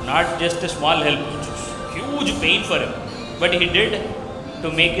 Not just a small help, huge pain for him. But he did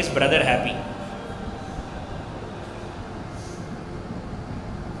to make his brother happy.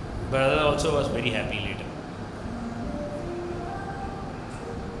 Brother also was very happy later.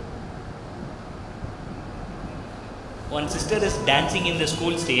 One sister is dancing in the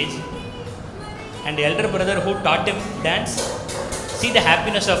school stage, and the elder brother who taught him dance, see the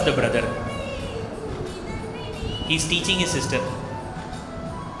happiness of the brother. He is teaching his sister.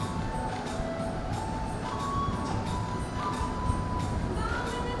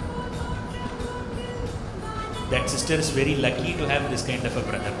 That sister is very lucky to have this kind of a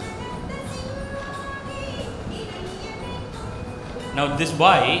brother. Now this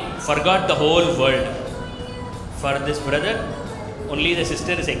boy forgot the whole world for this brother. only the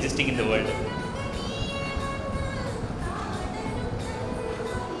sister is existing in the world.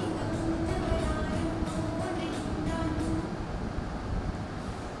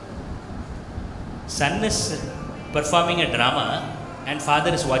 Son is performing a drama and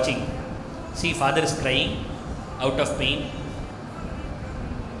father is watching. See, father is crying out of pain.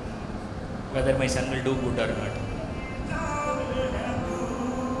 Whether my son will do good or not.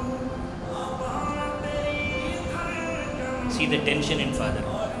 See the tension in father.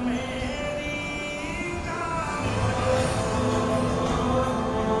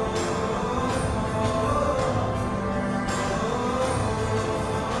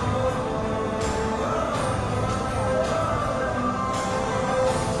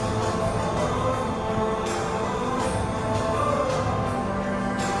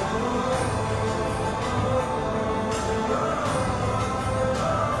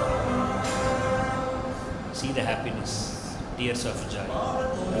 See the happiness, tears of joy.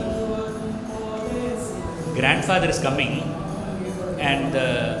 Grandfather is coming and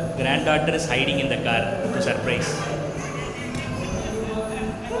the granddaughter is hiding in the car to surprise.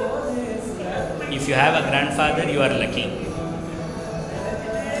 If you have a grandfather, you are lucky.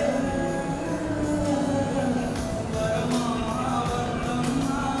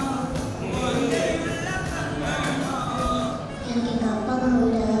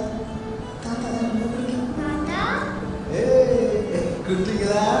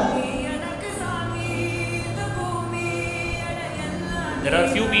 There are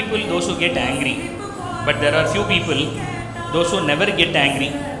few people, those who get angry, but there are few people, those who never get angry,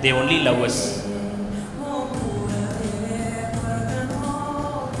 they only love us.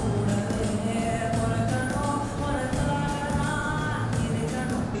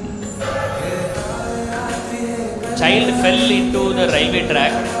 Child fell into the railway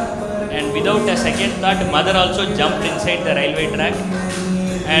track and without a second thought, mother also jumped inside the railway track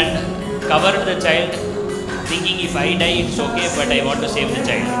and covered the child, thinking if I die it's okay, but I want to save the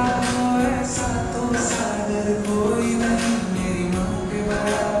child.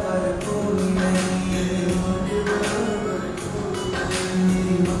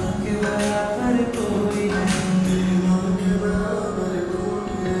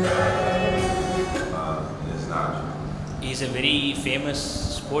 He is a very famous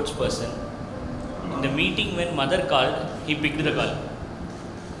sports person. In the meeting when mother called, he picked the call.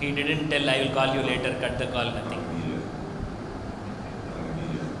 He didn't tell, I will call you later, cut the call, nothing.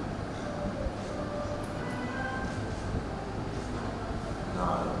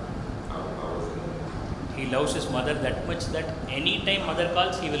 He loves his mother that much that anytime mother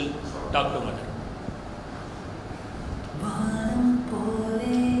calls, he will talk to mother.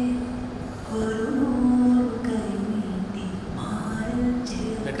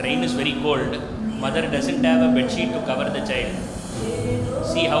 The train is very cold. Mother doesn't have a bed sheet to cover the child.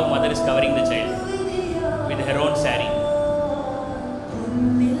 See how mother is covering the child with her own sari.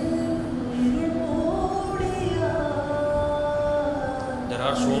 There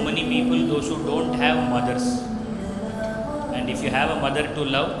are so many people, those who don't have mothers. And if you have a mother to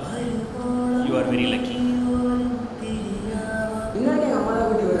love, you are very lucky.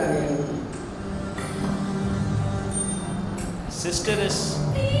 Sister is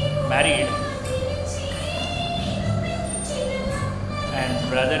married and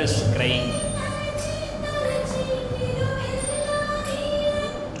brother is crying.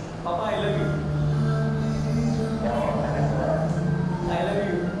 Papa, I love you. I love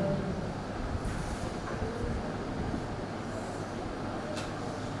you.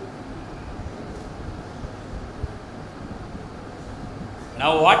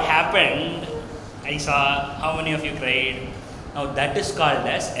 Now what happened? I saw how many of you cried. Now that is called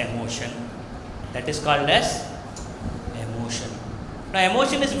as emotion. That is called as emotion. Now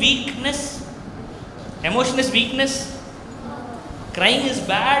emotion is weakness. Emotion is weakness. Crying is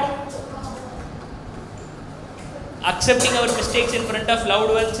bad. Accepting our mistakes in front of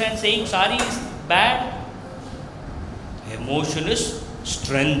loved ones and saying sorry is bad. Emotion is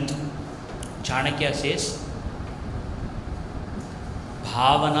strength. Chanakya says,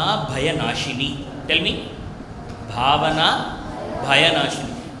 Bhavana Bhayanashini. Tell me. Bhavana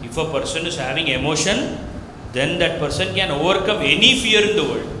Bhayanashini. If a person is having emotion, then that person can overcome any fear in the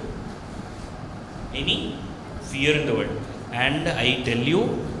world. Any fear in the world. And I tell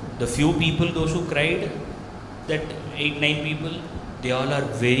you, the few people, those who cried, that 8-9 people, they all are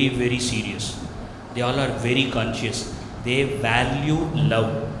very, very serious. They all are very conscious. They value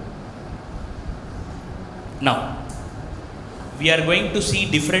love. Now, we are going to see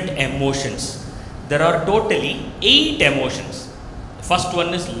different emotions. There are totally 8 emotions. The first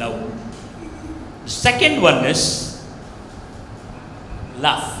one is love. The second one is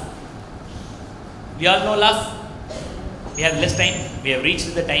Laugh. We all know laugh. We have less time. We have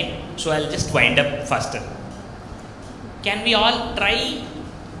reached the time. So I'll just wind up faster. Can we all try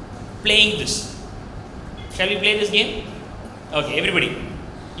playing this? Shall we play this game? Okay, everybody.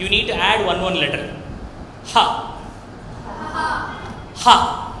 You need to add one letter. Ha. Ha.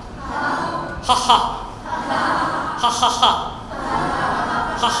 Ha ha. Ha ha ha.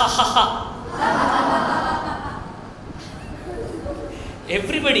 Ha ha ha ha.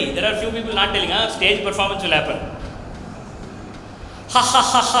 Everybody, there are few people not telling, stage performance will happen. Ha ha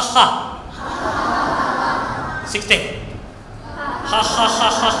ha ha ha. 16. Ha ha ha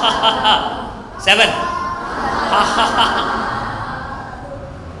ha ha ha. 7. Ha ha ha.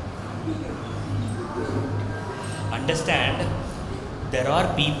 Understand, there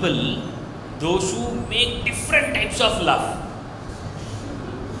are people, those who make different types of laugh.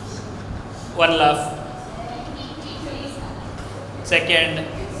 One laugh. Second.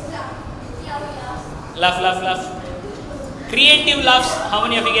 Laugh. Creative laughs. How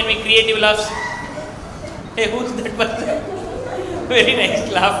many of you can make creative laughs? Hey, who's that person? Very nice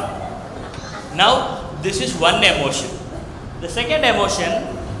laugh. Now, this is one emotion. The second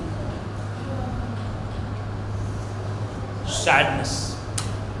emotion, sadness,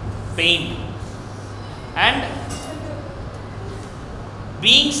 pain. And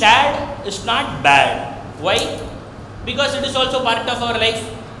being sad is not bad. Why? Because it is also part of our life.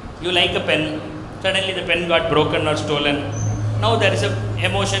 You like a pen, suddenly the pen got broken or stolen. Now there is an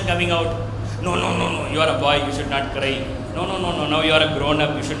emotion coming out. No, you are a boy, you should not cry. No, now you are a grown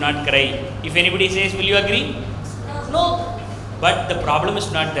up, you should not cry. If anybody says, will you agree? No. But the problem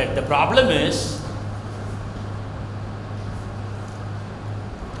is not that. The problem is,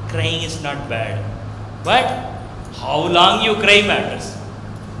 crying is not bad. But how long you cry matters.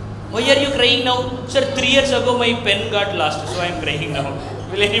 Why are you crying now? Sir, 3 years ago my pen got lost, so I am crying now.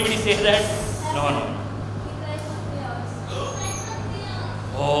 Will anybody say that? No.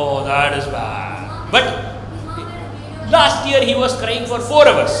 Oh, that is bad. But last year he was crying for 4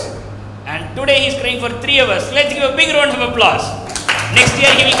 hours. And today he is crying for 3 hours. Let's give a big round of applause. Next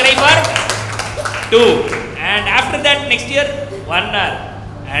year he will cry for 2. And after that, next year, 1 hour.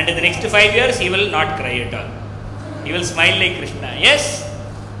 And in the next 5 years, he will not cry at all. He will smile like Krishna. Yes?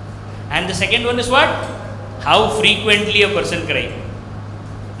 And the second one is what? How frequently a person cries.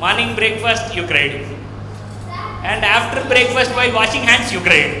 Morning breakfast, you cried. And after breakfast, while washing hands, you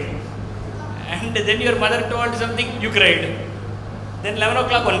cried. And then your mother told something, you cried. Then 11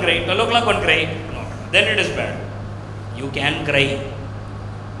 o'clock one cry, 12 o'clock one cry. No, then it is bad. You can cry,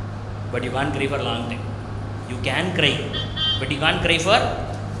 but you can't cry for a long time. You can cry, but you can't cry for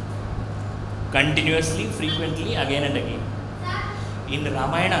continuously, frequently, again and again. In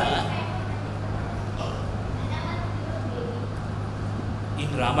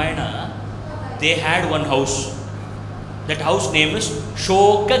Ramayana, they had one house. That house name is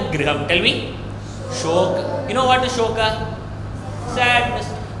Shoka Griham. Tell me. Shoka. You know what is Shoka? Sadness.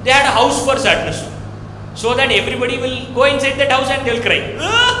 They had a house for sadness. So that everybody will go inside that house and they will cry.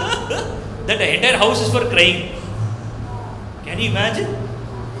 That entire house is for crying. Can you imagine?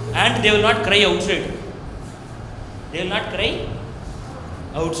 And they will not cry outside. They will not cry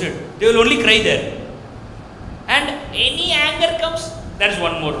outside. They will only cry there. And any anger comes, there is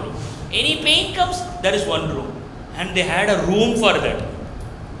one more room. Any pain comes, there is one room. And they had a room for that.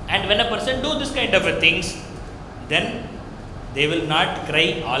 And when a person do this kind of things, then they will not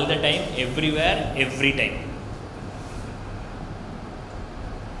cry all the time, everywhere, every time.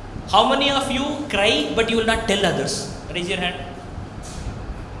 How many of you cry but you will not tell others? Raise your hand.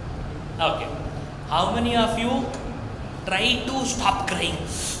 Okay. How many of you try to stop crying?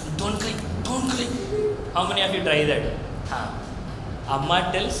 Don't cry, don't cry. How many of you try that?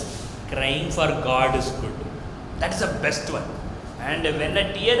 Amma tells crying for God is good. That is the best one. And when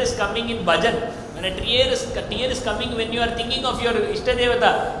a tear is coming in bhajan, when a tear is coming when you are thinking of your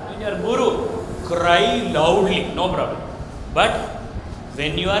Ishtadevata, when your Guru, cry loudly, no problem. But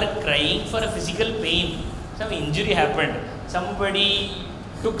when you are crying for a physical pain, some injury happened, somebody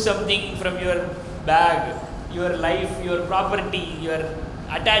took something from your bag, your life, your property, your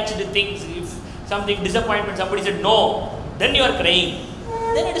attached things, if something disappointment, somebody said no, then you are crying.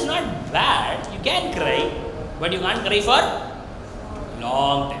 Then it is not bad, you can cry, but you can't cry for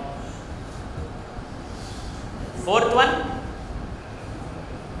long time. Fourth one,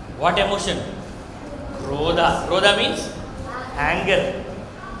 what emotion? Krodha. Krodha means anger.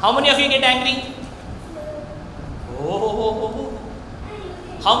 How many of you get angry? Oh.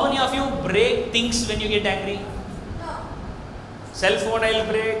 How many of you break things when you get angry? Cell phone I'll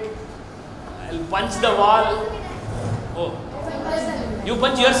break. I'll punch the wall. Oh. You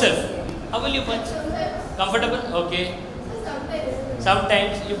punch yourself. How will you punch? Comfortable? Okay.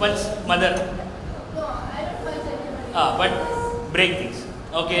 Sometimes you punch mother. But break things.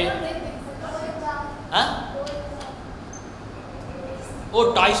 Okay. Huh?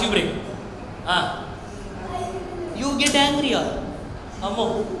 Oh, toys you break. You get angry or?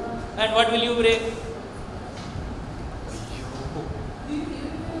 Ammo. And what will you break?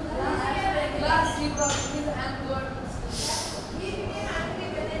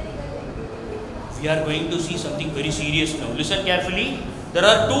 We are going to see something very serious now. Listen carefully. There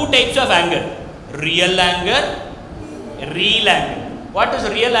are two types of anger. Real anger, real anger. What is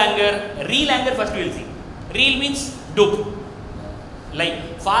real anger? Real anger first we will see. Real means dupe.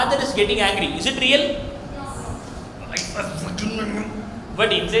 Like father is getting angry. Is it real?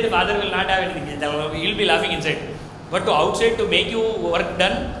 But inside father will not have anything. He will be laughing inside. But to outside to make you work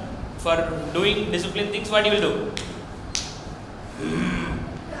done for doing discipline things, what he will do?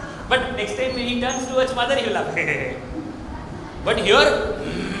 But next time he turns towards mother, he will laugh. But here,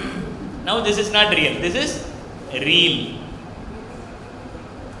 now this is not real. This is real.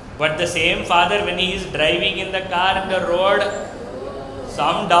 But the same father, when he is driving in the car in the road,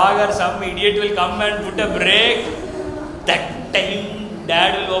 some dog or some idiot will come and put a brake. That time,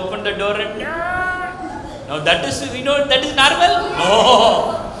 dad will open the door and now that is, that is normal.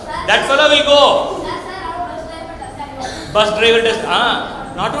 No, that fellow will go. Bus driver does.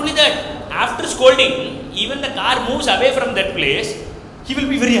 Not only that, after scolding, even the car moves away from that place, he will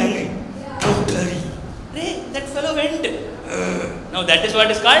be very angry. Don't worry. Hey, that fellow went. Now that is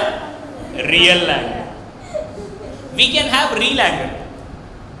what is called real anger. We can have real anger.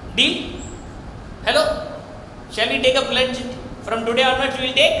 Deal? Hello? Shall we take a pledge? From today onwards we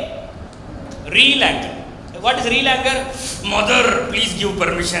will take real anger. What is real anger? Mother, please give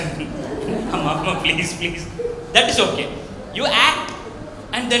permission. Mama, please, please. That is okay. You act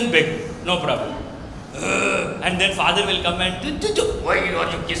and then beg. No problem. And then father will come and, why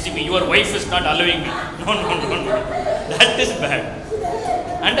are you kissing me? Your wife is not allowing me. No. That is bad.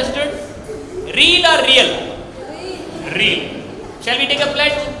 Understood? Real or real? Real. Shall we take a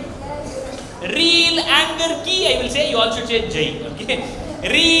pledge? Real anger ki. I will say, you all should say Jai. Okay?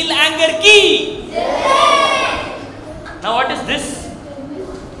 Real anger ki. Now what is this?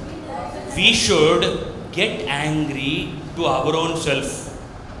 We should get angry to our own self.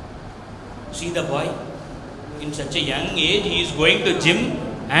 See the boy, in such a young age, he is going to gym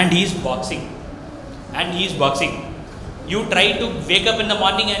and he is boxing. You try to wake up in the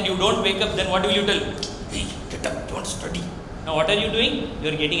morning and you don't wake up, then what will you tell? Hey, get up, don't study. Now what are you doing? You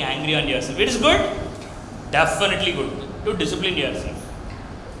are getting angry on yourself. It is good? Definitely good to discipline yourself.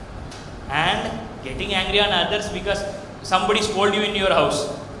 And getting angry on others because somebody scolded you in your house.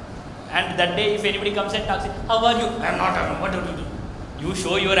 And that day if anybody comes and talks, how are you? I am not, what do you do? You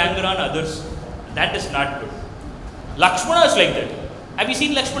show your anger on others. That is not good. Lakshmana is like that. Have you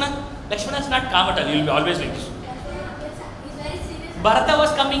seen Lakshmana? Lakshmana is not calm at all. He will be always like this. Bharata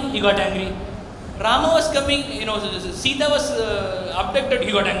was coming, he got angry. Rama was coming, Sita was abducted,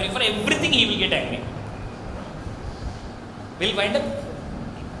 he got angry. For everything he will get angry. We'll wind up.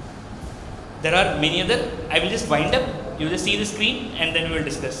 There are many other. I will just wind up. You will just see the screen and then we will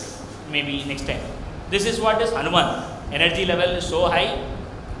discuss. Maybe next time. This is what is Hanuman. Energy level is so high.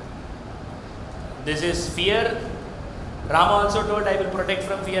 This is fear. Rama also told, I will protect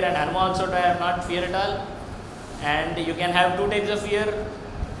from fear, and Hanuman also told, I am not fear at all. And you can have two types of fear.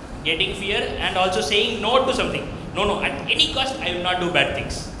 Getting fear and also saying no to something. No, at any cost I will not do bad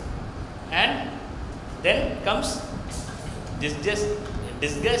things. And then comes disgust,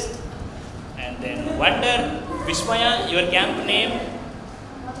 and then wonder. Vismaya, your camp name.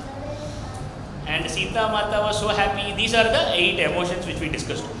 And Sita Mata was so happy. These are the 8 emotions which we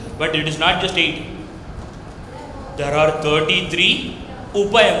discussed. But it is not just 8. There are 33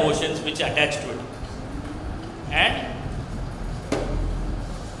 Upa emotions which attach to it. And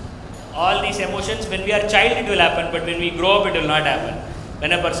all these emotions, when we are child it will happen, but when we grow up it will not happen.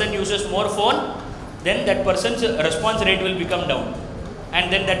 When a person uses more phone, then that person's response rate will become down.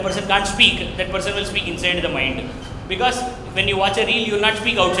 And then that person can't speak. That person will speak inside the mind. Because when you watch a reel, you will not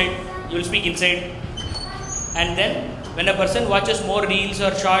speak outside. You will speak inside. And then when a person watches more reels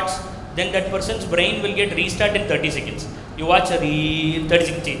or shorts, then that person's brain will get restart in 30 seconds. You watch a reel, 30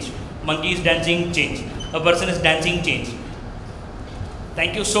 seconds change. Monkey is dancing, change. A person is dancing, change.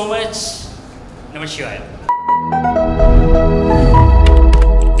 Thank you so much. Namaskar.